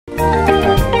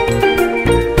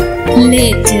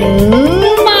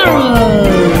Little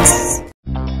Marvels.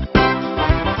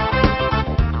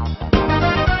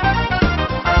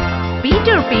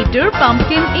 Peter, Peter,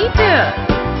 pumpkin eater.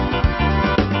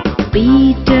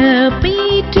 Peter,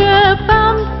 Peter,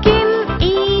 pumpkin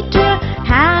eater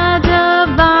had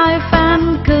a wife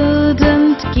and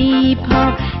couldn't keep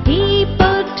her. He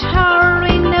put her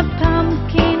in a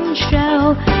pumpkin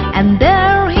shell, and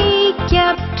there he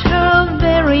kept her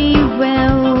very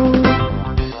well.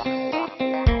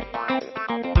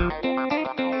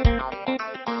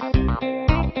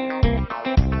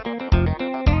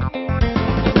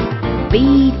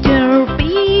 Peter,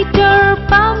 Peter,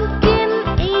 pumpkin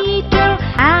eater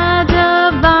had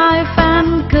a wife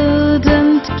and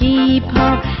couldn't keep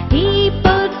her. He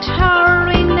put her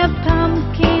in a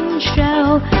pumpkin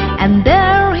shell, and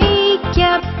there he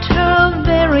kept her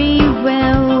very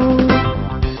well.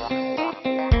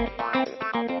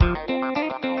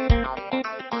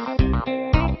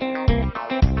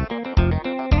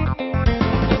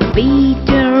 Peter,